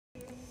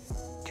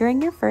During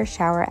your first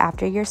shower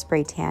after your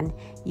spray tan,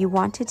 you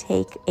want to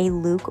take a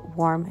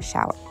lukewarm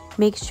shower.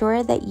 Make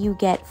sure that you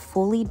get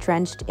fully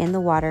drenched in the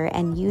water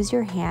and use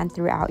your hand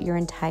throughout your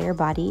entire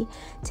body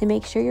to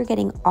make sure you're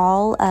getting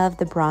all of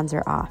the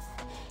bronzer off.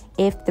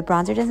 If the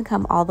bronzer doesn't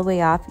come all the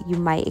way off, you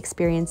might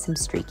experience some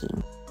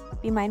streaking.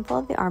 Be mindful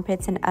of the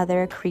armpits and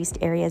other creased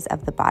areas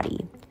of the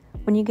body.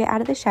 When you get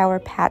out of the shower,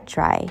 pat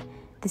dry.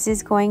 This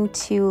is going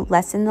to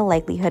lessen the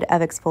likelihood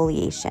of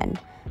exfoliation.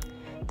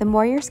 The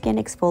more your skin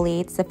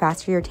exfoliates, the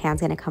faster your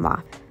tan's gonna come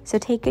off. So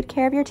take good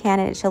care of your tan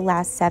and it should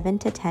last 7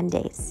 to 10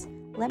 days.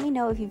 Let me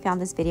know if you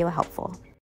found this video helpful.